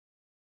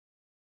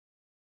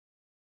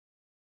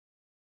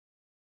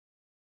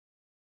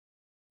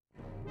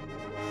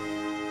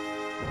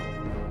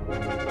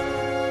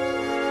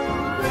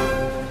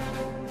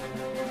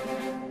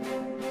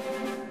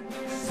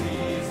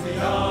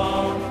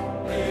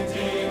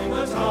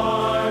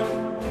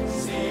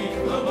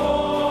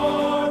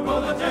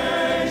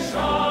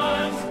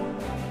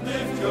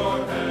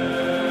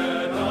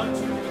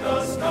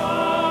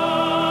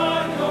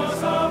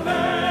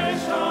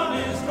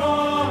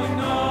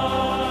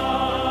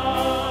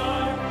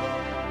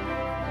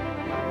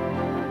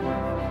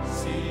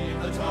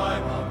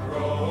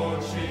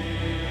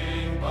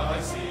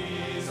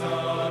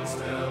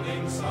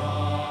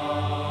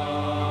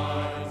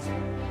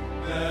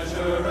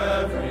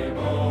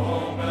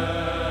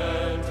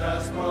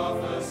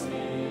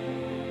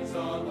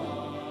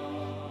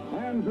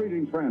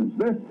Friends,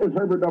 this is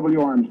Herbert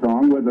W.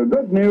 Armstrong with the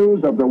good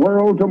news of the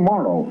world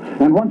tomorrow.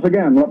 And once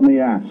again, let me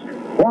ask,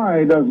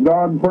 why does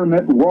God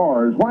permit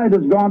wars? Why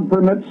does God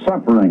permit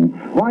suffering?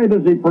 Why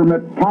does He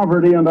permit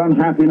poverty and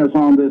unhappiness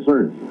on this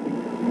earth?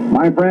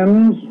 My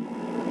friends,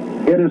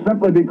 it is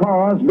simply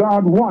because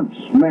God wants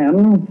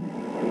men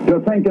to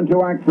think and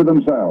to act for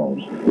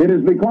themselves. It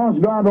is because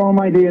God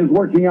Almighty is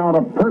working out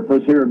a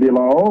purpose here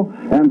below,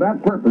 and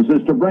that purpose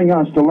is to bring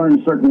us to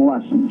learn certain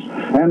lessons.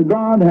 And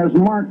God has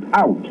marked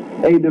out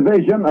a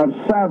division of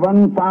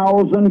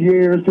 7,000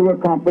 years to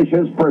accomplish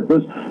His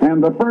purpose,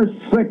 and the first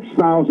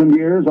 6,000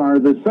 years are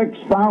the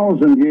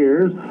 6,000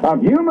 years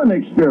of human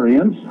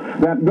experience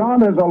that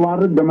God has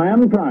allotted to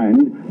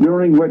mankind,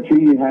 during which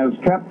He has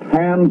kept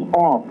hands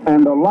off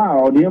and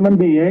allowed human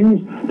beings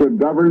to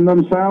govern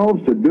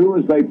themselves, to do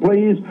as they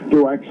please,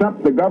 to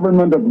accept the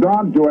government of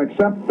God, to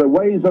accept the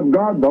ways of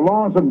God, the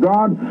laws of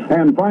God,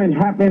 and find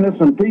happiness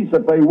and peace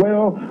if they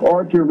will,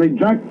 or to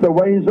reject the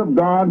ways of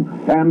God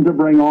and to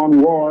bring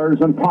on wars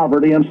and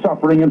poverty and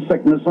suffering and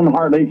sickness and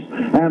heartaches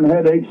and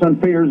headaches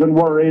and fears and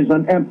worries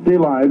and empty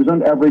lives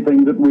and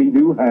everything that we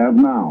do have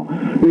now.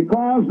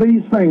 Because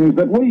these things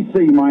that we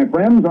see, my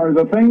friends, are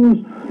the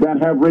things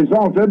that have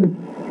resulted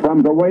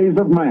from the ways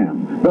of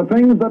man, the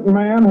things that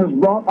man has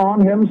brought on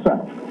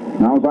himself.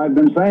 Now, as I've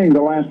been saying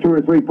the last 2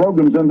 or 3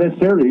 programs in this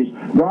series,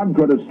 God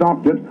could have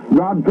stopped it.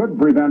 God could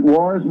prevent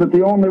wars, but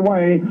the only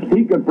way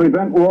He could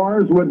prevent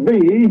wars would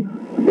be,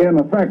 in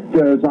effect,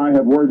 as I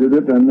have worded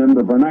it and in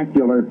the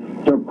vernacular,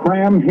 to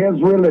cram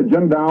His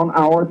religion down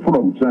our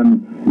throats.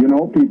 And, you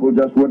know, people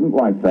just wouldn't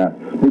like that,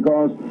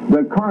 because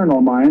the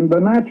carnal mind,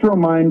 the natural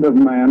mind of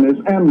man, is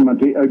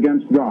enmity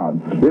against God.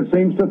 It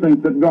seems to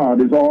think that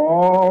God is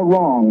all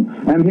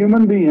wrong, and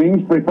human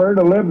beings prefer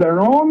to live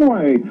their own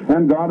way,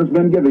 and God has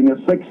been giving us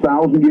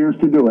 6,000 years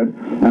to do it,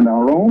 and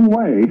our own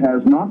way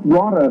has not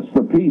brought us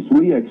the peace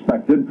we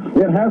expected.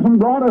 It hasn't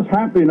brought us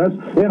happiness.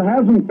 It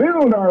hasn't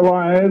filled our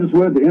lives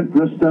with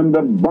interest and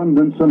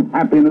abundance and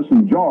happiness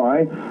and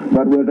joy,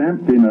 but with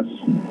emptiness,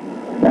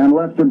 and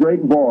left a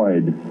great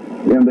void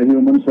in the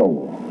human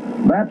soul.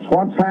 That's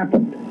what's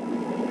happened.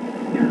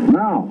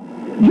 Now,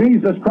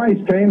 Jesus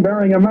Christ came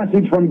bearing a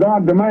message from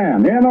God to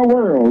man in a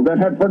world that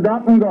had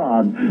forgotten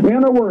God,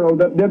 in a world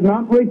that did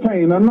not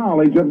retain a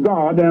knowledge of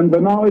God and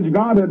the knowledge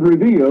God had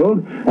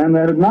revealed, and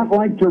that had not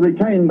liked to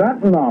retain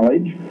that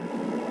knowledge,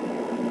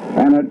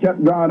 and had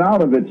kept God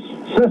out of its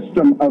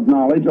system of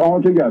knowledge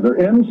altogether.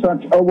 In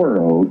such a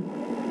world,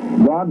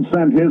 God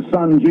sent His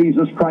Son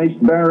Jesus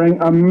Christ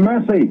bearing a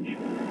message.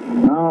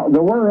 Now,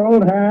 the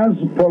world has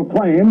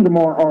proclaimed,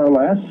 more or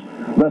less,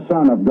 the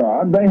Son of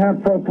God. They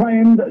have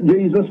proclaimed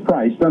Jesus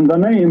Christ and the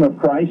name of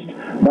Christ,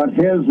 but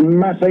His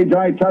message,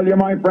 I tell you,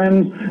 my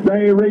friends,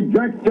 they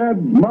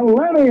rejected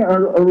millennia,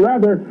 or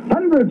rather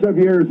hundreds of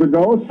years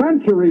ago,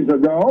 centuries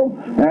ago,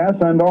 yes,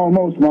 and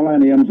almost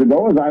millenniums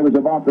ago, as I was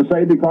about to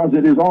say, because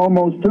it is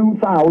almost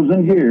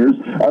 2,000 years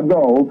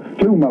ago,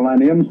 2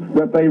 millenniums,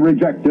 that they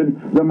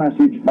rejected the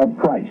message of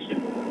Christ.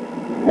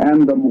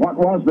 And what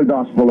was the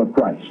gospel of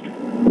Christ?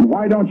 And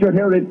why don't you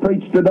hear it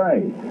preached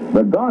today?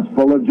 The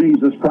gospel of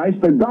Jesus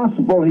Christ, the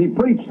gospel He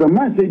preached, the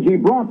message He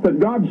brought that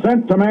God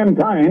sent to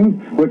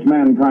mankind, which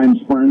mankind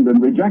spurned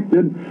and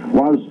rejected,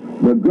 was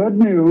the good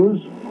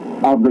news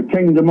of the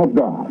kingdom of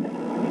God.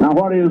 Now,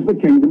 what is the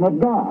kingdom of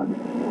God?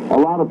 A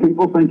lot of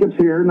people think it's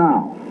here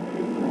now.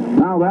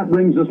 Now, that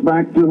brings us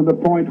back to the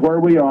point where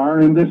we are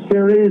in this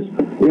series,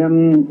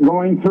 in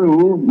going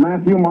through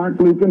Matthew, Mark,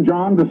 Luke, and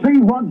John, to see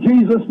what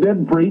Jesus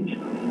did preach,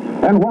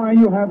 and why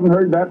you haven't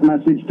heard that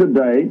message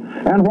today,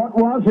 and what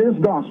was His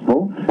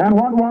gospel, and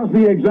what was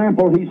the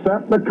example He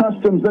set, the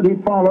customs that He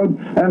followed,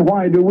 and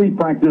why do we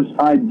practice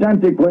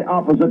identically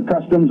opposite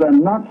customs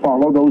and not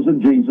follow those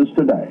of Jesus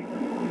today.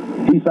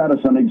 He set us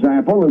an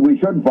example that we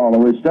should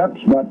follow His steps,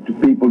 but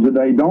people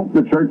today don't.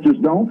 The churches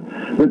don't.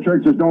 The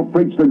churches don't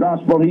preach the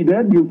gospel He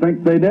did. You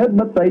think they did,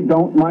 but they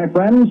don't, my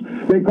friends,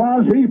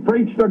 because He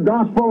preached the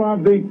gospel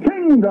of the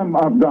kingdom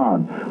of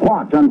God.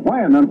 What and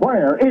when and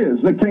where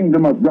is the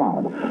kingdom of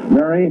God?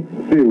 Very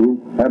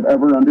few have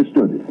ever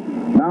understood it.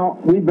 Now,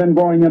 we've been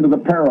going into the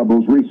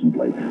parables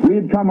recently. We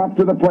had come up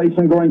to the place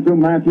in going through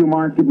Matthew,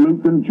 Mark,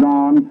 Luke, and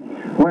John,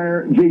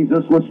 where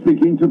Jesus was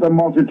speaking to the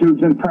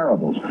multitudes in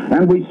parables.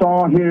 And we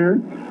saw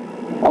here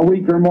a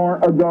week or more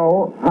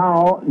ago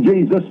how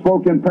Jesus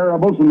spoke in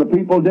parables and the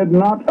people did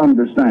not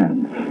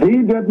understand.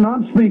 He did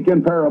not speak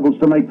in parables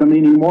to make the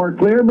meaning more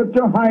clear, but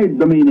to hide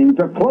the meaning,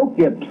 to cloak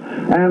it,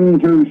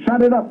 and to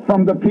shut it up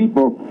from the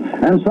people.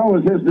 And so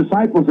as his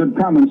disciples had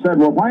come and said,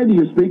 well, why do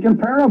you speak in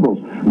parables?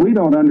 We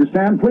don't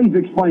understand. Please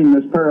explain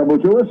this parable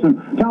to us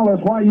and tell us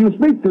why you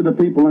speak to the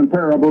people in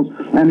parables.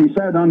 And he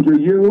said, unto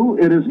you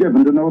it is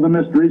given to know the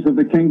mysteries of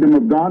the kingdom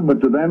of God,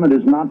 but to them it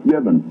is not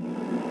given.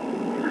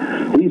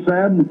 He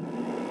said,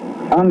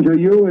 unto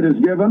you it is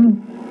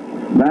given.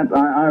 That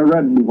I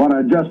read what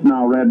I just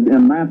now read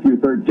in Matthew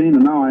 13,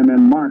 and now I'm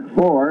in Mark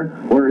 4,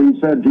 where he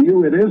said, to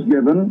you it is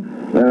given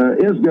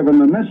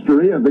the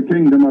mystery of the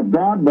kingdom of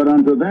God, but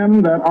unto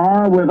them that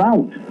are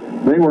without.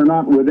 They were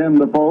not within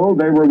the fold,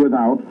 they were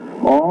without.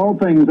 All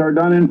things are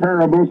done in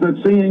parables,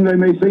 that seeing they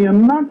may see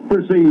and not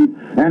perceive,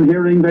 and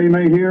hearing they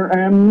may hear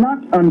and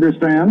not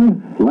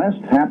understand,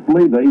 lest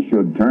haply they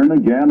should turn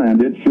again,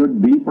 and it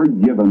should be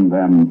forgiven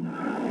them.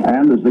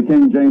 And as the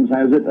King James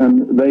has it,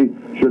 and they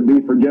should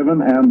be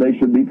forgiven and they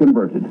should be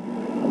converted.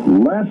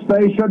 Lest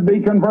they should be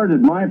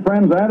converted. My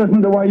friends, that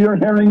isn't the way you're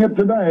hearing it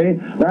today.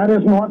 That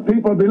isn't what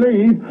people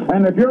believe.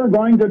 And if you're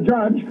going to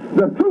judge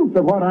the truth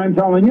of what I'm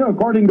telling you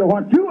according to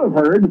what you have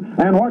heard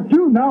and what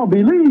you now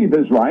believe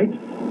is right,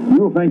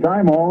 you'll think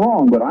I'm all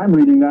wrong, but I'm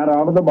reading that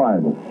out of the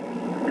Bible.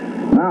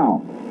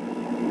 Now,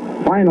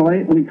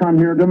 finally, we come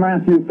here to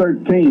Matthew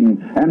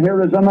 13, and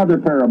here is another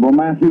parable,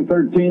 Matthew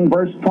 13,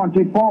 verse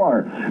 24.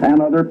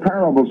 Another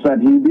parable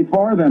said he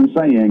before them,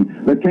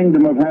 saying, the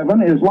kingdom of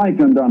heaven is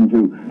likened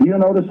unto. Do you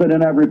notice that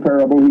in every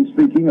parable he's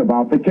speaking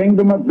about the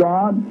kingdom of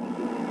God?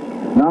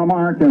 Now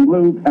Mark and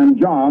Luke and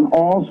John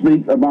all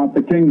speak about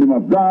the kingdom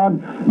of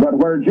God, but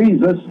where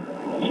Jesus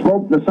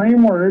spoke the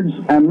same words,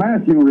 and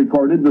Matthew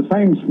recorded the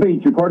same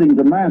speech according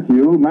to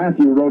Matthew.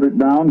 Matthew wrote it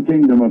down,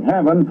 kingdom of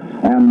heaven,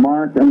 and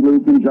Mark and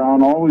Luke and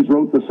John always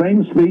wrote the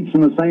same speech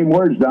and the same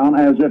words down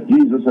as if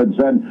Jesus had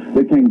said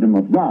the kingdom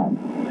of God.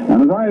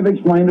 And as I have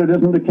explained, it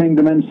isn't the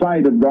kingdom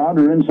inside of God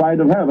or inside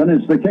of heaven.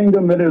 It's the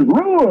kingdom that is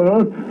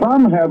ruled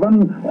from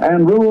heaven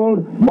and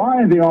ruled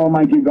by the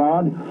Almighty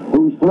God,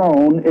 whose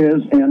throne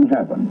is in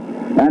heaven.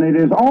 And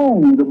it is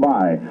owned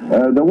by,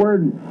 the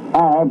word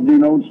of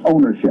denotes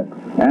ownership.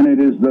 And it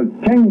is the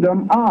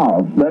kingdom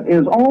of that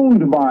is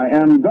owned by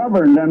and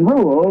governed and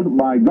ruled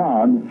by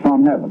God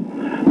from heaven.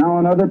 Now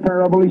another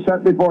parable he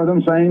set before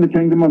them, saying, the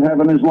kingdom of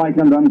heaven is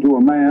likened unto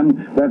a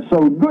man that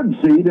sowed good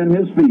seed in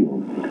his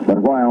field. But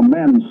while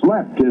men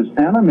slept, his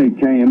enemy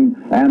came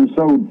and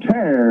sowed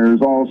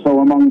tares also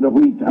among the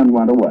wheat and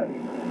went away.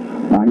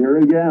 Now here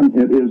again,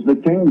 it is the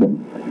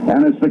kingdom,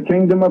 and it's the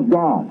kingdom of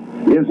God.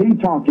 Is he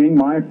talking,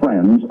 my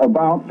friends,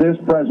 about this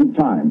present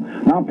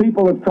time? Now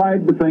people have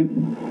tried to think,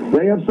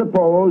 they have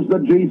supposed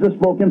that Jesus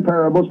spoke in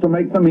parables to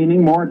make the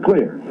meaning more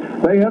clear.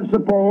 They have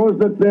supposed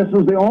that this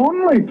is the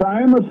only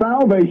time of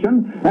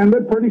salvation and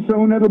that pretty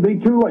soon it'll be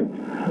too late.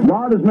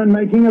 God has been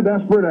making a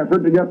desperate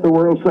effort to get the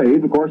world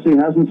saved. Of course, he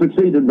hasn't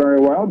succeeded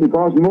very well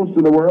because most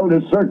of the world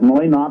is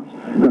certainly not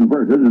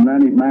converted in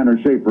any manner,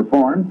 shape, or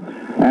form,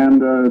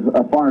 and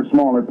a far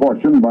smaller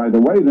portion, by the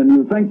way, than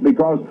you think,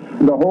 because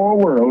the whole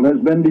world has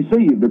been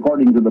deceived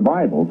according to the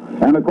Bible.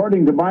 And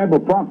according to Bible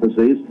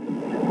prophecies,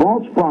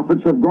 false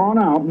prophets have gone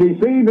out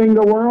deceiving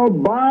the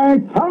world by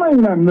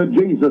telling them that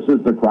Jesus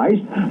is the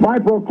Christ, by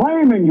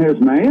proclaiming his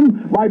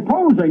name, by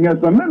posing as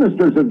the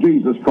ministers of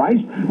Jesus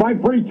Christ, by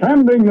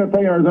pretending that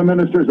they are the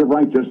ministers of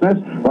righteousness,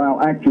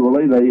 while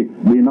actually they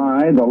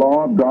deny the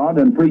law of God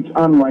and preach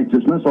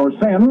unrighteousness or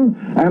sin,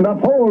 and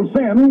uphold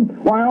sin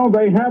while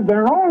they have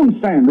their own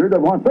standard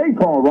of what they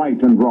call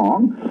right and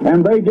wrong,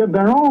 and they give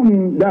their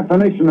own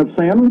definition of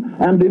sin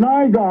and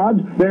deny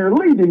God. They're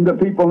leading the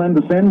people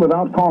into sin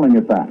without calling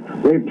it that.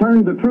 They've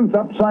turned the truth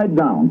upside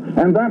down,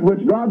 and that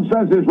which God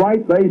says is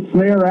right, they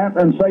sneer at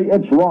and say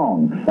it's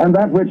wrong. And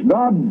that which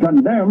God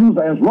condemns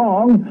as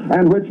wrong,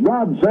 and which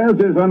God says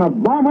is an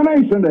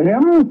abomination to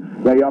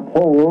him, they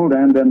uphold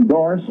and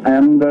endorse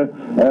and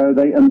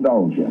they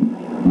indulge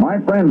in. My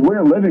friends,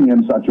 we're living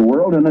in such a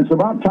world, and it's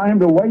about time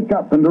to wake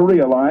up and to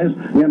realize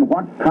in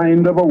what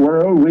kind of a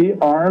world we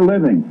are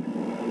living.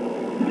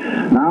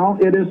 Now,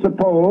 it is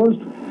supposed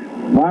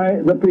by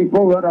the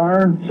people that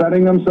are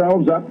setting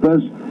themselves up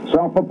as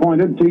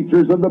self-appointed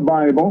teachers of the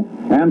Bible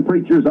and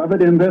preachers of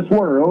it in this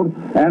world,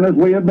 and as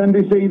we have been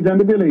deceived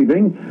into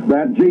believing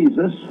that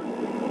Jesus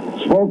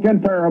spoke in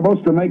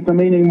parables to make the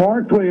meaning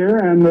more clear,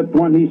 and that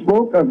when he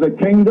spoke of the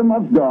kingdom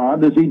of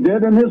God, as he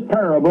did in his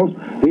parables,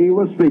 he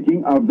was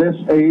speaking of this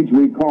age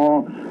we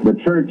call the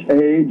church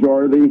age,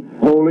 or the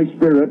Holy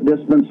Spirit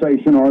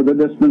dispensation, or the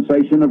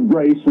dispensation of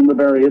grace, and the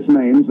various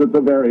names that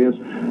the various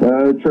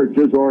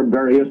churches or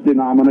various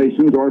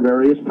denominations or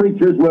various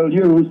preachers will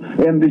use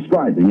in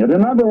describing it.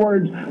 In other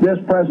words, this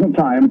present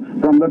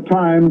time, from the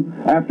time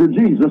after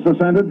Jesus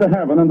ascended to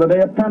heaven and the day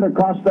of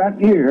Pentecost that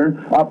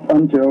year, up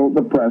until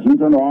the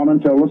present and on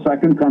until the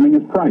second coming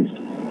of Christ.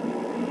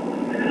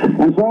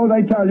 And so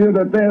they tell you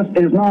that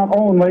this is not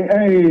only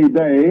a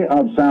day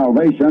of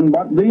salvation,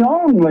 but the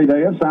only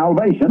day of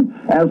salvation,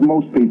 as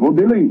most people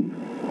believe.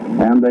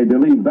 And they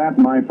believe that,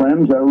 my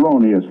friends,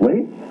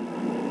 erroneously,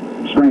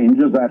 strange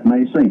as that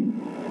may seem.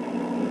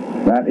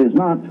 That is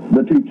not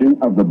the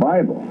teaching of the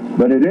Bible,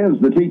 but it is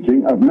the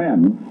teaching of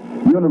men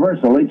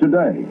universally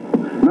today.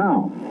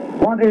 Now,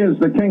 what is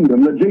the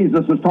kingdom that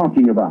Jesus is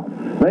talking about?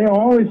 They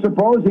always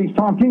suppose he's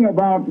talking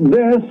about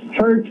this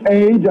church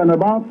age and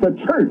about the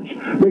church,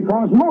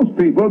 because most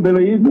people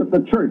believe that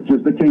the church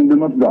is the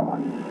kingdom of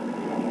God.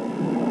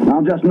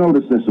 Now just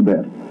notice this a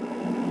bit.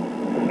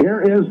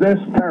 Here is this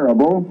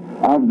parable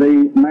of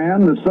the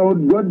man that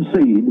sowed good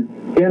seed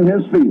in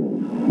his field.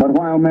 But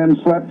while men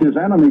slept, his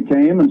enemy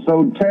came and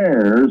sowed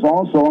tares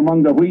also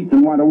among the wheat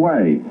and went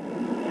away.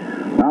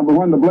 Now, but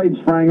when the blade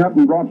sprang up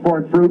and brought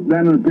forth fruit,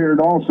 then appeared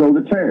also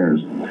the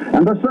tares.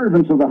 And the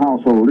servants of the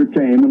householder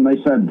came, and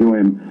they said to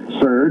him,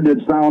 Sir,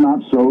 didst thou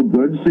not sow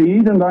good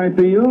seed in thy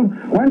field?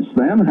 Whence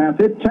then hath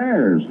it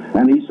tares?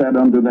 And he said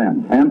unto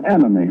them, An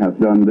enemy hath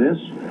done this.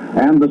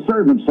 And the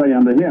servants say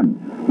unto him,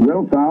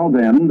 Wilt thou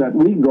then that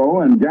we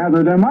go and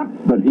gather them up?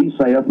 But he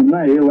saith,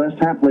 Nay, lest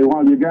haply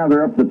while you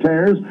gather up the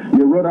tares,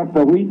 you root up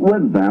the wheat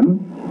with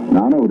them.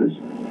 Now notice,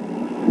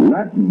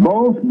 let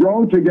both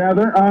grow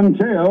together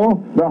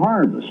until the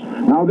harvest.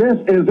 Now this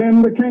is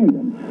in the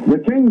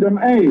kingdom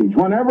age.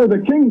 Whenever the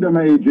kingdom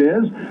age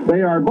is,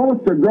 they are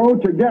both to grow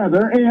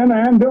together in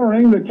and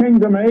during the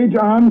kingdom age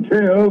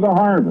until the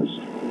harvest.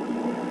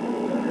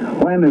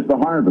 When is the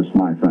harvest,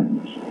 my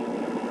friends?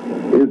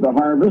 Is the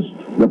harvest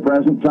the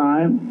present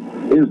time?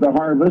 Is the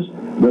harvest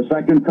the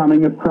second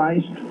coming of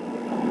Christ?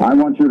 I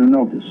want you to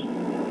notice.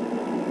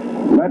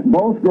 Let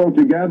both grow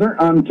together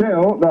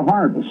until the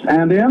harvest.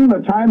 And in the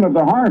time of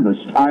the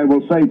harvest, I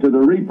will say to the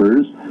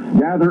reapers,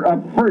 gather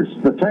up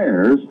first the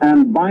tares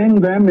and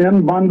bind them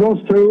in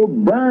bundles to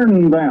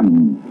burn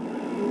them.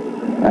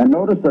 And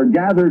notice they're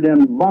gathered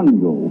in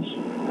bundles.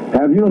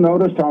 Have you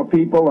noticed how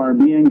people are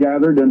being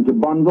gathered into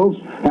bundles?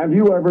 Have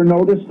you ever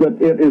noticed that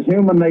it is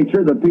human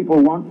nature that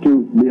people want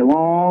to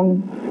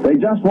belong? They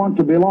just want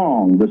to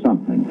belong to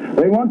something.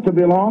 They want to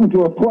belong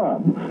to a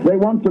club. They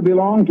want to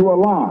belong to a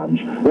lodge.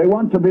 They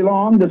want to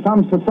belong to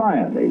some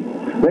society.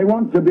 They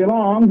want to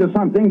belong to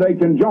something they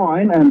can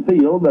join and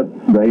feel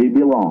that they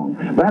belong.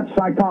 That's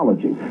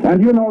psychology.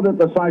 And you know that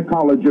the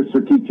psychologists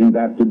are teaching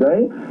that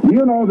today.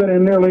 You know that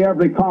in nearly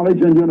every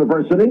college and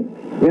university,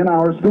 in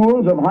our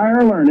schools of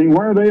higher learning,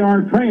 where they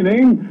are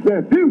training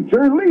the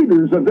future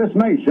leaders of this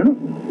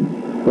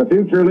nation, the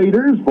future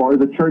leaders for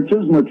the churches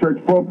and the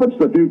church pulpits,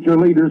 the future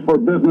leaders for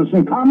business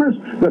and commerce,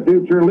 the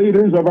future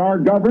leaders of our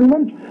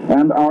government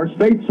and our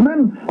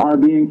statesmen are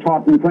being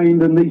taught and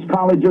trained in these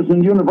colleges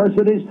and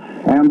universities,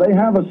 and they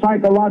have a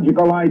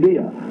psychological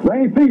idea.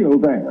 They feel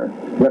there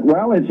that,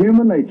 well, it's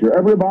human nature.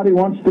 Everybody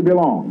wants to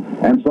belong.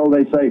 And so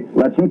they say,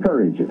 let's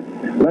encourage it.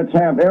 Let's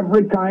have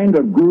every kind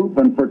of group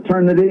and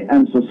fraternity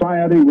and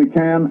society we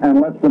can,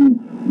 and let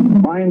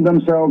them bind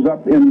themselves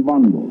up in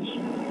bundles.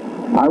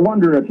 I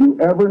wonder if you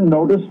ever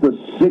notice the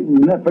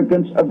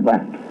significance of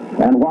that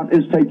and what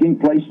is taking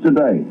place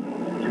today.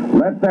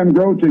 Let them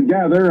grow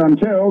together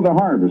until the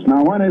harvest.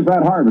 Now, when is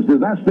that harvest? Is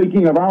that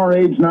speaking of our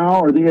age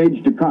now or the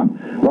age to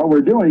come? Well,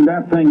 we're doing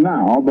that thing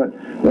now, but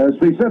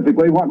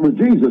specifically, what was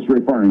Jesus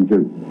referring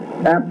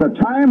to? At the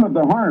time of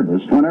the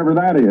harvest, whenever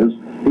that is,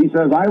 he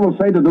says, I will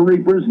say to the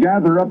reapers,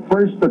 gather up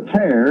first the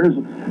tares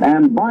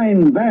and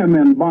bind them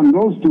in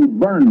bundles to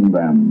burn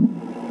them.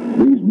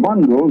 These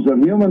bundles of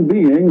human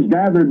beings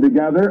gathered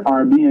together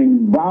are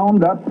being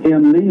bound up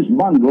in these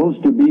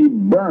bundles to be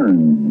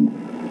burned.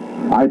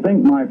 I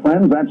think, my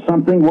friends, that's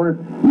something worth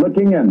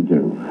looking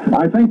into.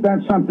 I think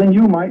that's something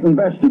you might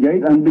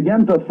investigate and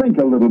begin to think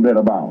a little bit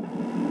about.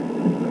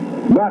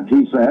 But,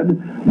 he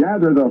said,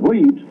 gather the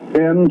wheat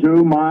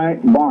into my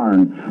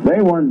barn.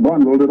 They weren't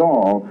bundled at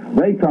all.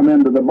 They come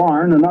into the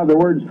barn. In other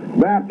words,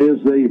 that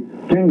is the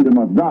kingdom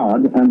of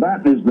God, and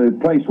that is the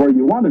place where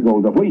you want to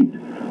go, the wheat.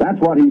 That's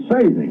what he's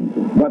saving.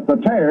 But the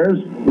tares,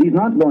 he's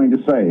not going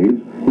to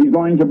save. He's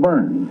going to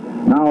burn.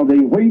 Now,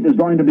 the wheat is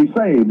going to be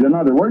saved. In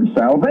other words,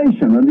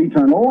 salvation and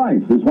eternal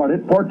life is what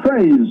it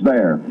portrays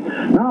there.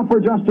 Now, for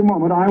just a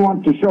moment, I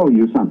want to show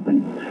you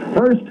something.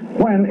 First,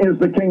 when is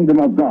the kingdom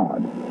of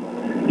God?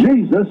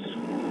 Jesus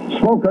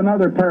spoke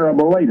another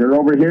parable later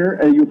over here.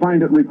 You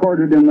find it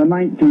recorded in the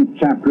 19th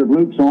chapter of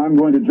Luke, so I'm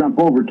going to jump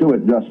over to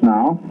it just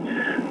now.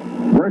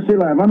 Verse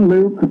 11,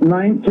 Luke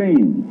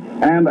 19.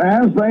 And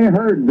as they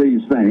heard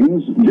these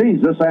things,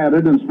 Jesus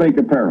added and spake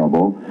a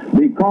parable,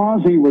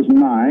 because he was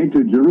nigh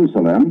to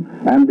Jerusalem,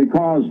 and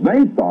because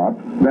they thought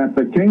that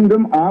the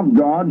kingdom of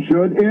God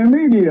should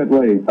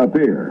immediately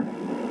appear.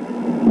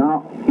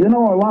 Now, you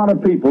know, a lot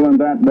of people in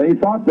that day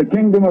thought the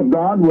kingdom of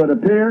God would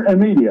appear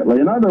immediately.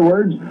 In other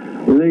words,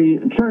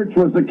 the church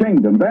was the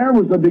kingdom. There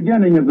was the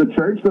beginning of the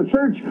church. The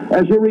church,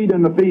 as you read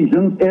in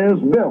Ephesians, is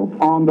built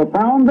on the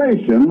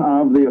foundation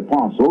of the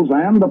apostles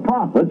and the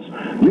prophets,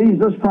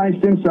 Jesus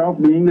Christ himself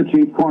being the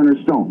chief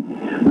cornerstone.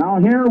 Now,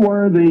 here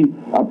were the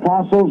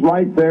apostles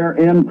right there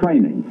in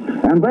training.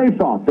 And they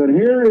thought that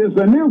here is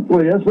the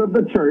nucleus of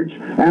the church,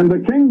 and the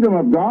kingdom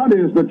of God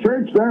is the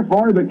church.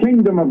 Therefore, the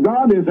kingdom of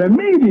God is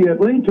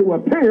immediately to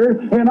appear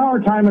appear in our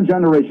time and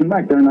generation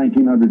back there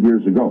 1900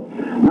 years ago.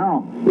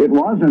 Now, it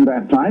was in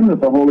that time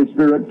that the Holy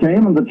Spirit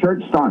came and the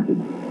church started.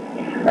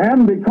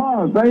 And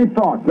because they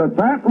thought that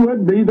that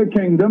would be the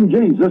kingdom,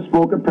 Jesus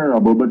spoke a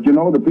parable. But you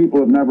know, the people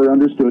have never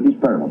understood his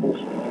parables.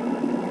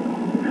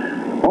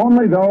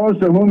 Only those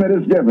to whom it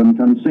is given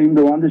can seem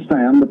to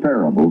understand the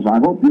parables. I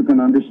hope you can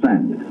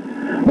understand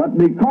it. But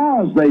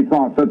because they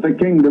thought that the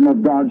kingdom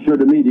of God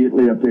should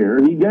immediately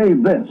appear, he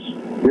gave this.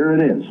 Here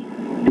it is.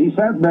 He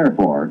said,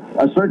 therefore,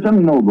 a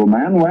certain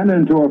nobleman went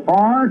into a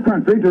far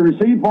country to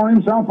receive for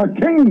himself a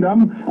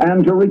kingdom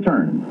and to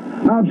return.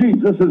 Now,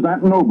 Jesus is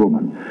that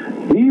nobleman.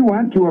 He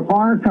went to a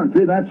far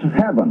country, that's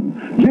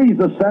heaven.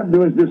 Jesus said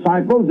to his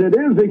disciples, it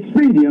is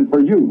expedient for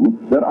you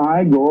that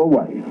I go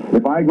away.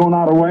 If I go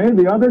not away,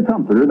 the other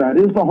Comforter, that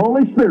is the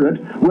Holy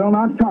Spirit, will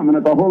not come. And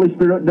if the Holy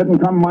Spirit didn't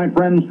come, my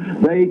friends,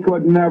 they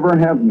could never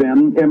have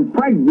been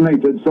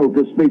impregnated, so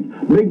to speak,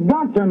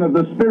 begotten of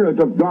the Spirit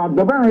of God,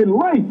 the very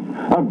life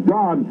of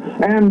God,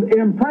 and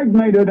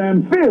impregnated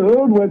and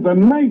filled with the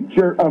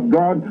nature of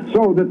God,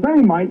 so that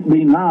they might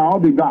be now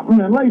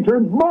begotten and later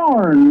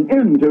born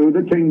into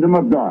the kingdom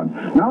of God.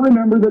 Now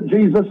remember that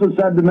Jesus has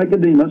said to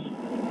Nicodemus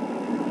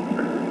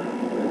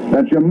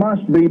that you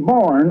must be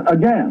born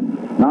again.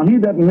 Now he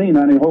doesn't mean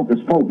any hocus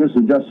pocus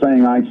of just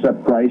saying I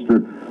accept Christ,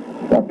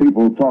 or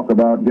people talk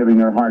about giving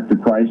their heart to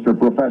Christ or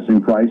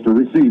professing Christ or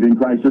receiving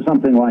Christ or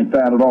something like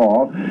that at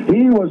all.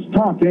 He was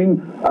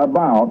talking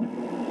about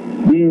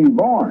being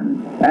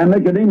born. And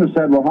Nicodemus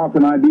said, well, how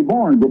can I be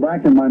born? Go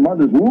back in my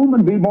mother's womb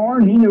and be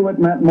born? He knew it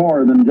meant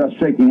more than just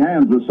shaking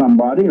hands with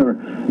somebody or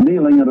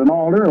kneeling at an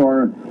altar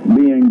or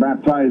being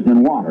baptized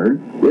in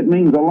water. It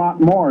means a lot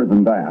more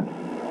than that.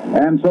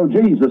 And so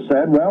Jesus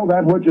said, well,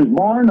 that which is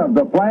born of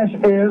the flesh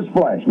is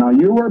flesh. Now,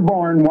 you were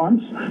born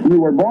once.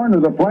 You were born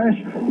of the flesh.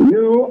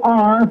 You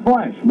are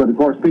flesh. But, of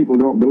course, people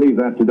don't believe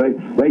that today.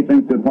 They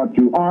think that what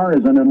you are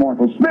is an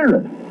immortal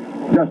spirit,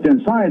 just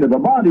inside of a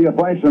body of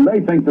flesh, and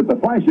they think that the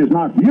flesh is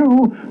not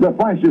you. The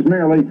flesh is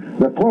merely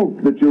the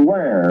cloak that you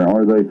wear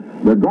or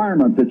the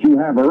garment that you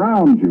have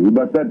around you,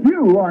 but that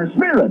you are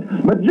spirit.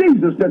 But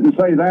Jesus didn't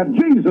say that.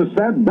 Jesus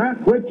said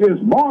that which is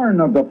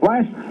born of the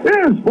flesh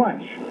is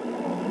flesh.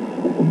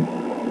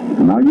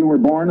 Now you were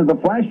born of the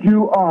flesh,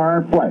 you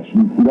are flesh.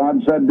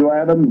 God said to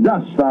Adam,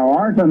 dust thou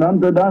art, and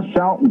unto dust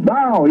shalt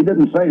thou. He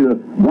didn't say the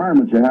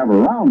garments you have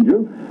around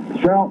you,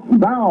 shalt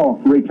thou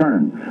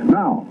return.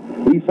 Now,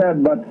 he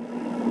said, but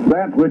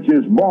that which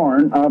is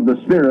born of the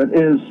Spirit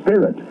is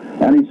spirit.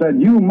 And he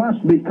said, you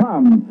must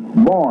become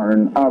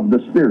born of the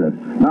Spirit.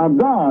 Now,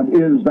 God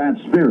is that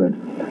Spirit.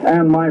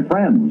 And my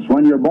friends,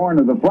 when you're born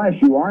of the flesh,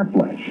 you are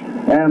flesh.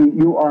 And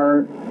you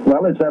are,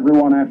 well, it's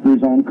everyone after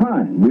his own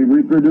kind. We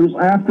reproduce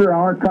after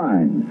our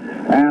kind.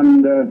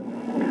 And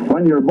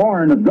when you're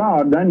born of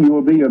God, then you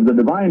will be of the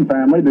divine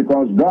family,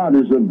 because God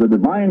is of the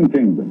divine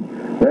kingdom.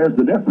 There's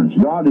the difference.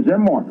 God is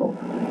immortal,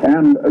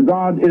 and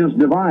God is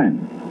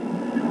divine.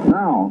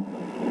 Now,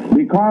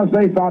 because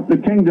they thought the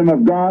kingdom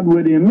of God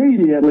would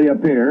immediately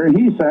appear,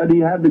 he said he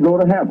had to go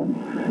to heaven.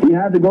 He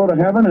had to go to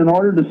heaven in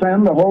order to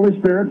send the Holy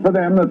Spirit for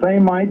them, that they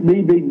might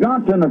be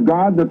begotten of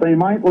God, that they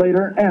might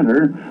later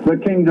enter the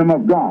kingdom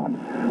of God.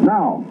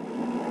 Now,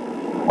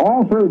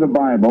 all through the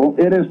Bible,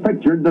 it is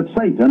pictured that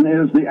Satan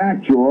is the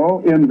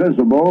actual,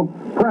 invisible,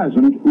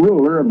 present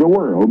ruler of the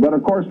world. But,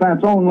 of course,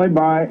 that's only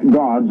by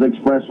God's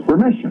express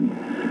permission.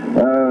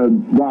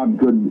 God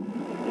could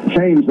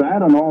change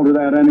that and alter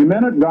that any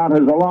minute. God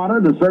has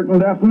allotted a certain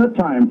definite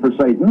time for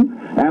Satan,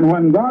 and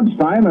when God's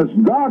time, as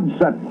God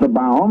set the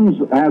bounds,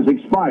 has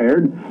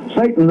expired,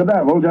 Satan, the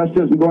devil, just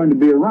isn't going to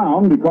be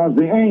around, because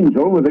the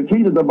angel with the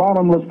key to the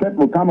bottomless pit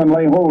will come and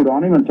lay hold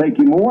on him and take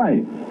him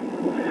away.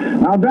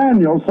 Now,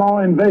 Daniel saw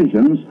in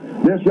visions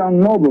this young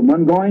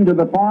nobleman going to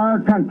the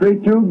far country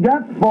to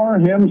get for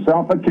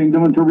himself a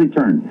kingdom and to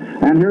return.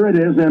 And here it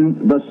is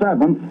in the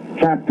 7th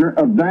chapter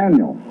of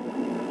Daniel,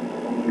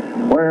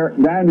 where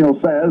Daniel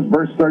says,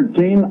 verse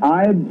 13,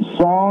 I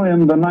saw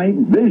in the night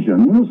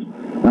visions.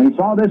 And he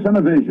saw this in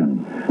a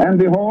vision. And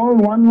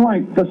behold, one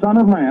like the Son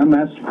of Man,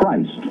 that's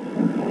Christ,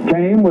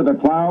 came with the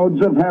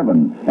clouds of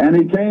heaven. And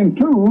he came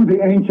to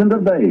the Ancient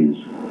of Days.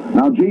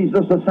 Now,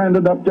 Jesus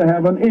ascended up to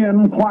heaven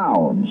in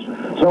clouds.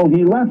 So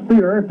he left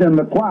the earth in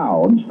the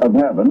clouds of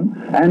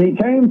heaven, and he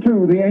came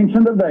to the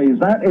Ancient of Days.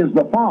 That is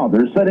the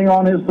Father sitting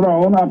on his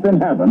throne up in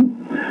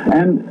heaven.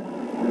 And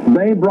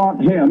they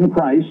brought him,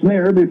 Christ,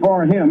 near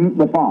before him,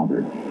 the Father.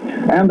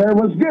 And there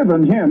was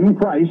given him,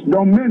 Christ,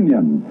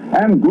 dominion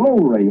and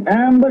glory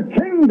and the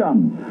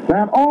kingdom,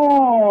 that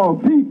all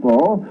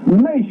people,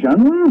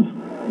 nations.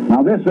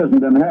 Now, this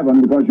isn't in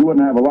heaven, because you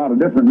wouldn't have a lot of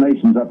different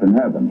nations up in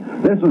heaven.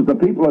 This is the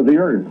people of the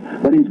earth.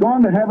 But he's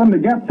gone to heaven to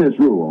get this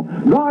rule.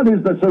 God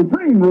is the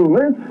supreme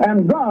ruler,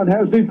 and God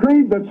has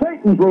decreed that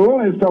Satan's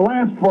rule is to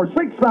last for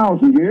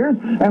 6,000 years,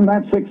 and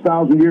that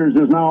 6,000 years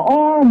is now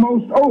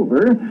almost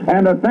over,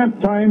 and at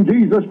that time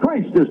Jesus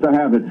Christ is to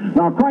have it.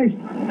 Now, Christ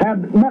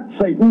had met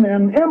Satan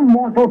in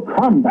immortal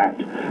combat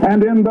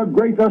and in the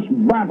greatest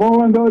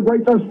battle and the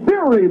greatest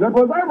fury that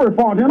was ever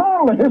fought in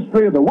all the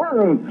history of the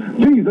world.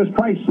 Jesus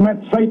Christ met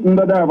Satan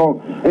the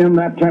devil in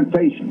that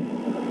temptation.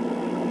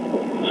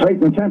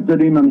 Satan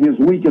tempted him in his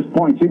weakest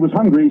points. He was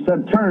hungry. He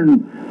said,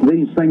 turn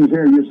these things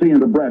here you see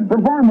into bread.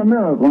 Perform a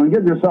miracle and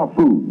give yourself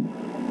food.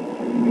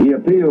 He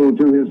appealed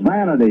to his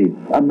vanity,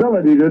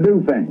 ability to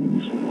do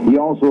things. He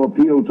also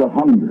appealed to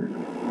hunger.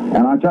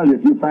 And I tell you,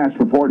 if you fast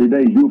for 40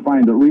 days, you'll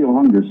find that real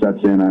hunger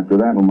sets in after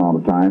that amount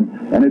of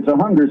time. And it's a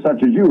hunger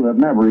such as you have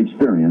never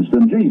experienced.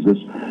 And Jesus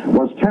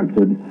was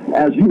tempted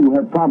as you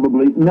have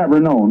probably never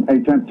known a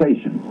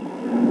temptation.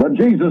 But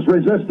Jesus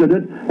resisted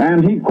it,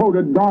 and he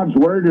quoted God's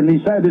word, and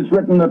he said, it's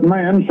written that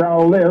man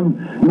shall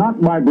live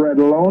not by bread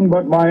alone,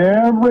 but by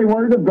every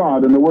word of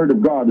God. And the word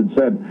of God had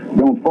said,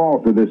 don't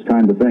fall for this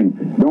kind of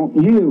thing. Don't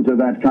yield to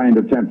that kind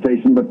of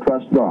temptation, but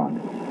trust God.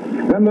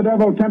 Then the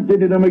devil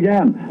tempted him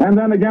again. And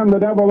then again the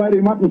devil led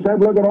him up and said,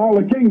 look at all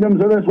the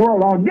kingdoms of this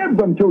world. I'll give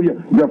them to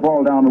you. You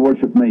fall down and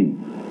worship me.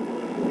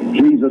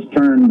 Jesus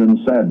turned and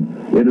said,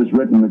 it is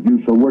written that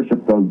you shall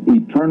worship the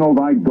eternal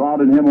thy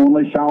God, and him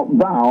only shalt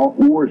thou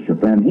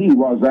worship. And he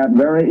was that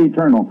very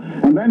eternal.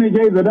 And then he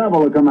gave the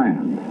devil a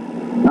command.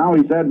 Now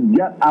he said,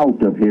 get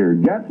out of here.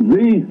 Get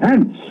thee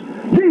hence.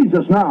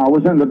 Jesus now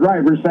was in the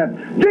driver's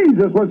seat.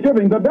 Jesus was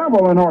giving the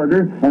devil an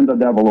order, and the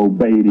devil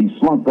obeyed. He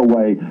slunk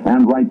away,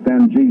 and right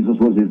then Jesus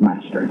was his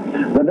master.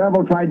 The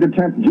devil tried to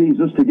tempt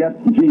Jesus to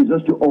get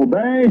Jesus to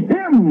obey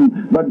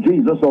him, but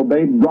Jesus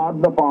obeyed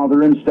God the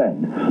Father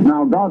instead.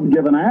 Now God had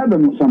given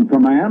Adam some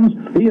commands.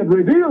 He had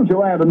revealed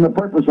to Adam the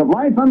purpose of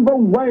life and the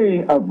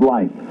way of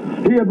life.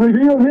 He had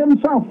revealed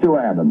himself to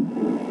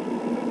Adam.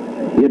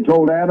 He had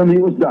told Adam he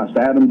was dust.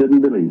 Adam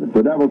didn't believe it.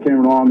 The devil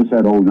came along and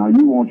said, oh, now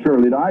you won't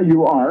surely die.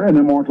 You are an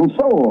immortal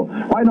soul.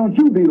 Why don't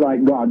you be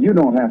like God? You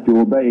don't have to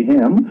obey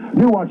him.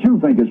 Do what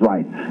you think is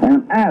right.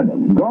 And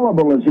Adam,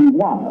 gullible as he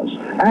was,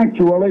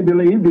 actually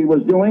believed he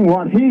was doing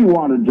what he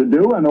wanted to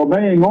do and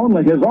obeying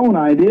only his own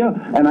idea,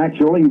 and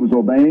actually he was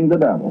obeying the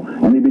devil.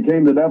 And he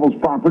became the devil's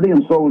property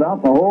and sold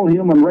out the whole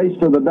human race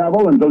to the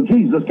devil until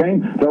Jesus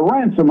came to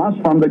ransom us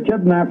from the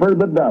kidnapper,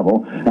 the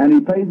devil, and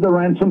he paid the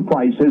ransom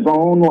price, his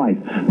own life.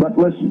 But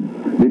listen,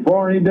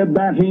 before he did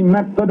that, he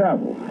met the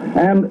devil.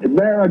 And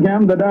there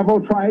again, the devil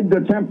tried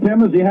to tempt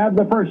him as he had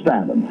the first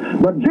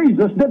Adam. But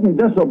Jesus didn't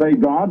disobey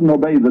God and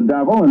obey the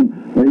devil, and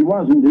he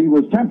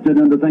was tempted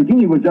into thinking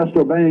he was just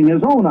obeying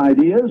his own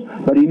ideas,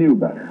 but he knew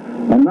better.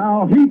 And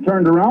now he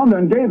turned around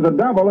and gave the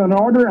devil an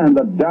order, and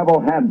the devil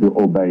had to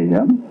obey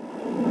him.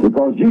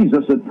 Because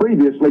Jesus had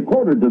previously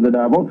quoted to the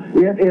devil,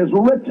 it is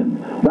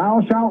written,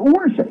 thou shalt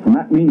worship, and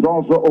that means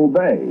also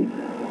obey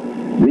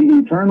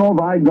the eternal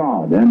thy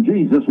God. And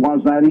Jesus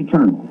was that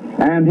eternal.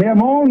 And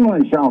him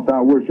only shalt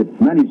thou worship.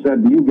 And then he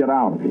said, you get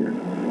out of here.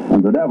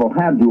 And the devil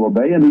had to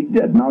obey, and he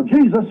did. Now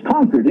Jesus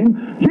conquered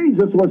him.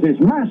 Jesus was his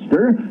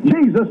master.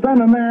 Jesus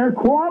then and there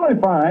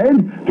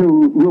qualified to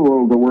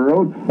rule the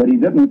world, but he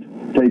didn't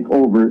take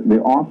over the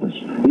office.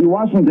 He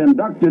wasn't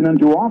inducted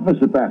into office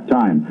at that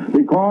time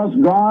because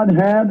God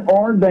had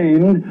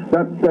ordained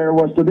that there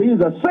was to be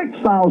the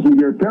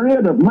 6,000-year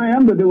period of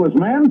man to do as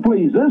man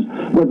pleases,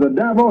 with the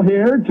devil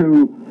here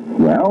to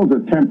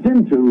tempt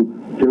him,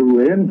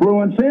 to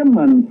influence him,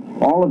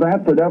 and all of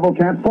that. The devil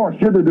can't force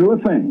you to do a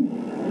thing.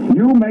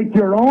 You make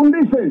your own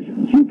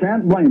decisions. You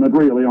can't blame it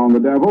really on the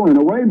devil in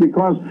a way,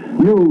 because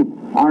you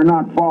are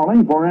not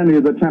falling for any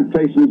of the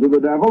temptations of the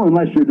devil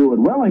unless you do it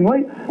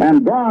willingly.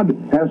 And God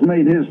has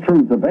made his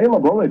truth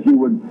available if you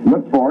would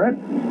look for it.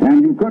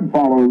 And you could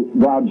follow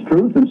God's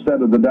truth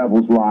instead of the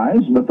devil's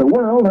lies. But the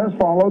world has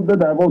followed the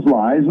devil's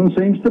lies and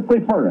seems to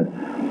prefer it.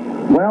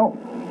 Well,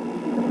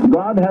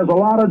 God has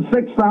allotted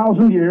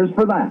 6,000 years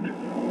for that.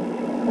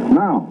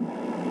 Now,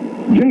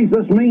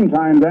 Jesus,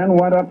 meantime, then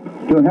went up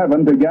to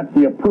heaven to get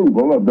the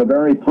approval of the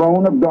very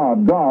throne of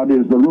God. God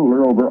is the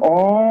ruler over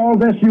all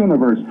this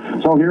universe.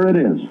 So here it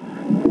is.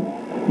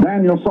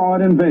 Daniel saw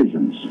it in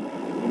visions,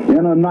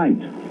 in a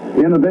night,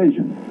 in a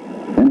vision.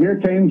 And here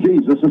came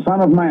Jesus, the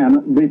Son of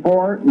Man,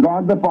 before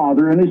God the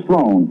Father in his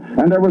throne.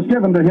 And there was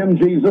given to him,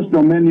 Jesus,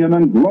 dominion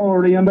and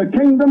glory and a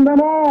kingdom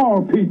that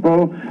all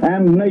people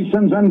and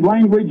nations and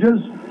languages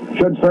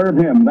should serve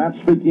him. That's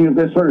speaking of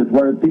this earth,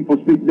 where people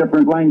speak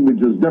different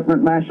languages,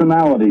 different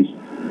nationalities.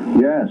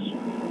 Yes.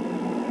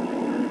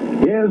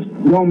 His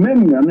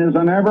dominion is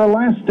an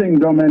everlasting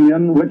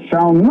dominion which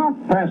shall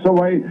not pass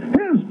away.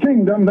 His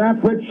kingdom,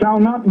 that which shall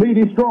not be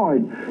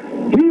destroyed.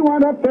 He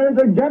went up there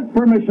to get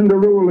permission to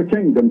rule the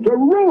kingdom. To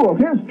rule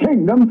his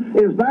kingdom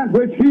is that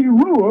which he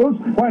rules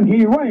when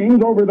he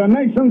reigns over the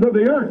nations of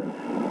the earth.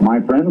 My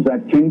friends,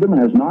 that kingdom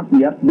has not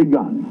yet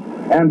begun.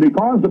 And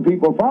because the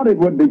people thought it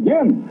would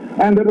begin,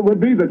 and that it would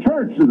be the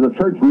church, does the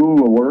church rule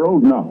the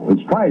world? No,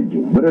 it's tried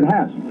to, but it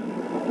hasn't.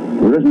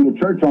 There isn't a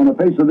church on the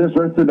face of this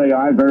earth today,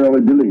 I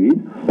verily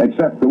believe,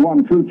 except the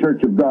one true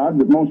church of God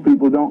that most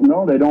people don't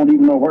know. They don't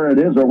even know where it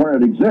is or where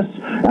it exists.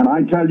 And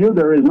I tell you,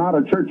 there is not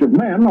a church of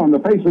men on the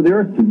face of the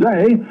earth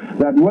today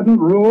that wouldn't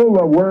rule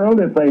the world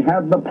if they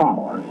had the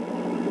power.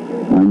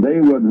 And they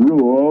would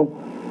rule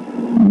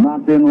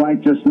not in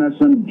righteousness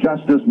and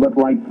justice, but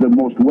like the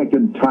most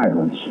wicked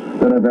tyrants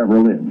that have ever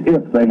lived,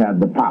 if they had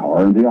the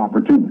power and the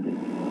opportunity.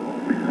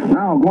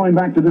 Now, going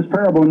back to this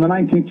parable in the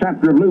 19th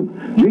chapter of Luke,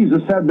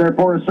 Jesus said,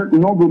 therefore, a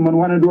certain nobleman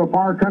went into a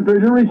far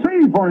country to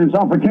receive for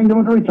himself a kingdom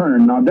and to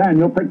return. Now,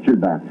 Daniel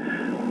pictured that.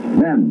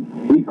 Then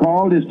he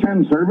called his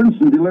 10 servants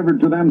and delivered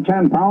to them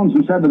 10 pounds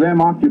and said to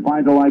them,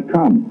 occupy till I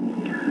come.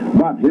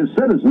 But his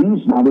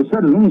citizens, now the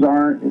citizens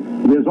are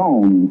his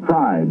own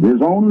tribe,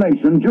 his own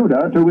nation,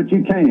 Judah, to which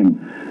he came.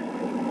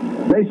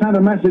 They sent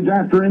a message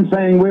after him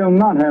saying, we'll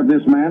not have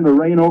this man to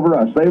reign over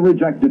us. They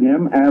rejected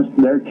him as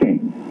their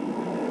king.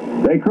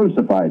 They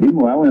crucified him.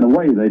 Well, in a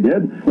way they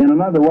did. In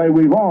another way,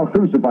 we've all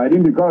crucified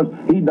him because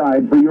he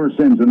died for your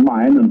sins and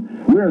mine,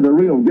 and we're the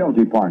real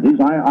guilty parties.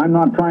 I'm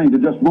not trying to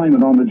just blame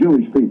it on the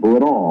Jewish people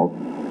at all.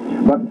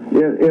 But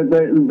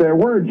there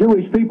were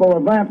Jewish people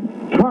of that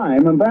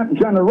time and that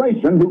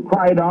generation who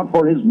cried out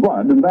for his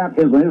blood, and that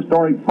is a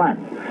historic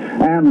fact.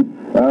 And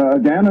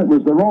again, it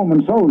was the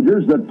Roman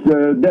soldiers that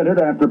did it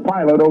after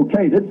Pilate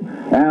okayed it,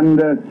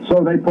 and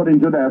so they put him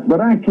to death. But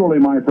actually,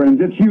 my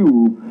friends, it's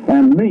you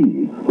and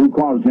me who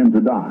caused him to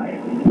die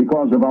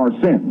because of our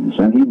sins,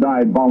 and he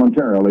died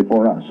voluntarily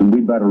for us, and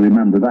we'd better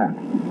remember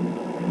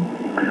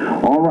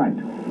that. All right.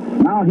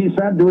 Now he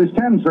said to his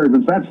 10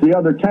 servants, that's the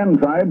other 10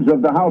 tribes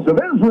of the house of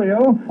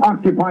Israel,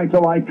 occupy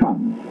till I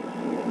come.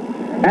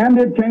 And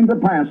it came to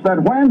pass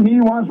that when he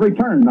was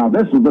returned, now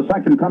this is the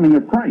second coming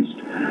of Christ,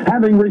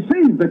 having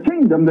received the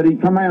kingdom, that he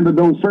commanded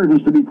those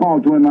servants to be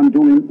called to him,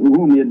 unto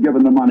whom he had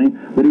given the money,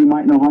 that he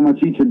might know how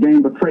much each had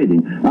gained by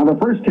trading. Now the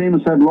first came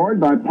and said, Lord,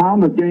 thy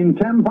pound hath gained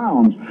 10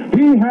 pounds.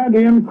 He had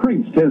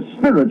increased his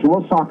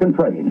spiritual stock and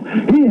trade.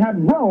 He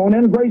had grown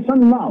in grace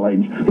and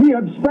knowledge. He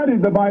had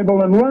studied the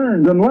Bible and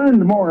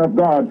learned more of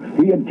God.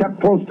 He had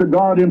kept close to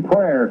God in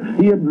prayer.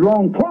 He had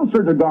grown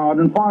closer to God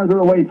and farther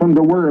away from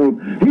the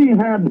world. He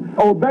had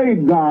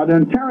obeyed God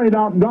and carried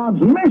out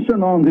God's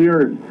mission on the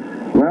earth.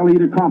 Well,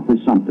 he'd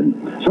accomplished something.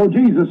 So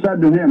Jesus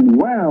said to him,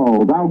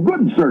 well, thou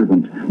good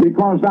servant,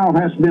 because thou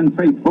hast been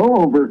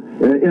faithful over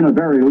in a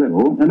very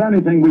little, and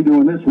anything we do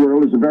in this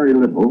world is a very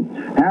little,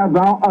 have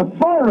thou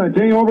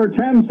authority over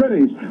 10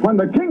 cities. When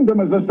the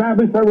kingdom is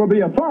established, there will be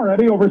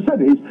authority over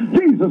cities.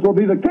 Jesus will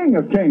be the King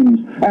of kings,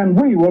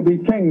 and we will be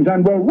kings,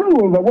 and will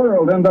rule the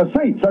world, and the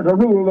saints are to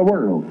rule the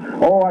world.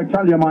 Oh, I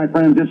tell you, my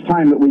friends, it's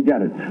time that we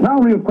get it. Now,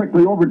 real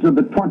quickly, over to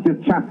the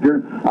 20th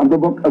chapter of the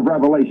book of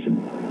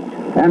Revelation.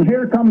 And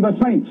here come the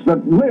saints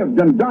that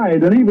lived and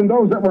died, and even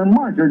those that were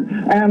martyred,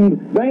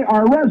 and they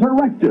are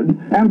resurrected,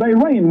 and they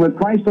reign with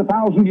Christ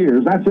 1,000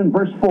 years. That's in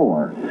verse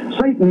 4.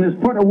 Satan is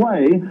put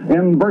away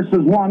in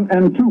verses 1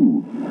 and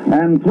 2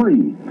 and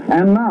 3.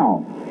 And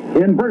now,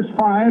 in verse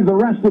 5, the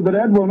rest of the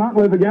dead will not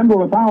live again till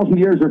 1,000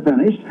 years are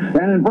finished.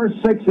 And in verse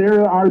 6,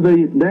 here are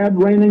the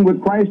dead reigning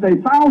with Christ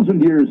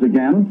 1,000 years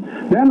again.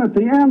 Then at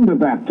the end of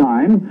that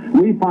time,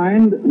 we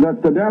find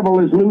that the devil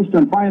is loosed,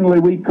 and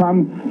finally we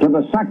come to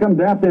the second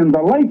death in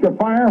the lake of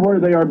fire, where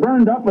they are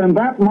burned up. And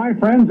that, my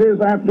friends, is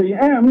at the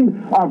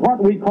end of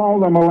what we call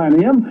the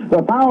millennium, the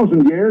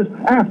 1,000 years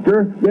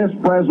after this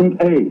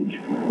present age.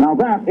 Now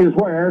that is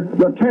where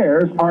the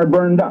tares are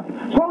burned up.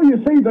 So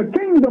you see, the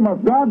kingdom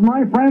of God,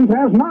 my friends,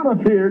 has not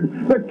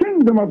appeared. The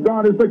kingdom of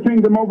God is the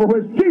kingdom over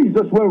which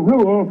Jesus will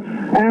rule,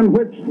 and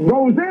which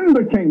those in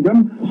the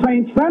kingdom,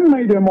 saints then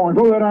made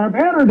immortal, that are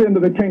entered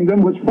into the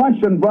kingdom which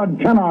flesh and blood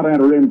cannot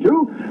enter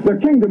into. The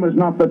kingdom is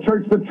not the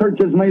church. The church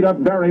is made up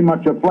very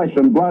much of flesh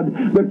and blood.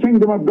 The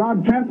kingdom of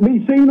God can't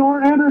be seen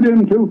or entered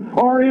into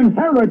or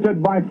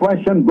inherited by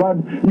flesh and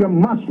blood. You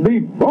must be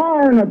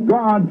born of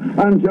God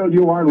until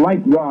you are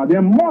like God,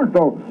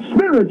 immortal,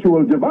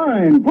 spiritual,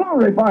 divine,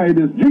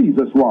 glorified as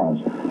Jesus was.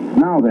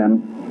 Now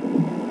then,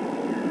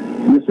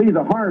 you see,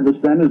 the harvest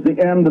then is the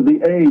end of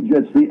the age.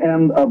 It's the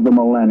end of the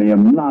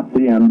millennium, not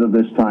the end of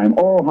this time.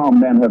 Oh, how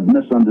men have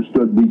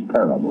misunderstood these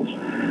parables.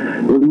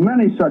 With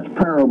many such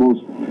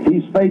parables,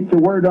 he spake the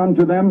word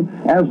unto them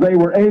as they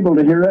were able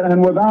to hear it,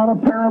 and without a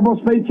parable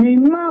spake he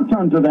not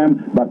unto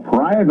them, but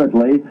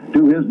privately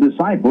to his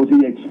disciples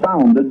he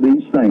expounded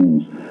these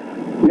things.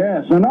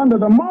 Yes, and unto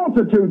the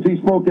multitudes he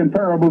spoke in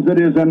parables,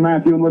 it is in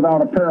Matthew, and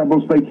without a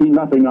parable spake he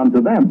nothing unto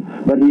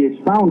them, but he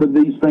expounded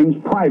these things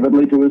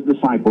privately to his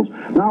disciples.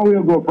 Now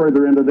we'll go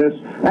further into this,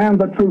 and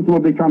the truth will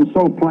become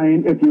so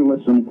plain if you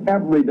listen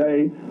every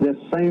day, this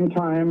same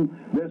time,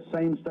 this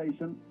same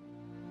station.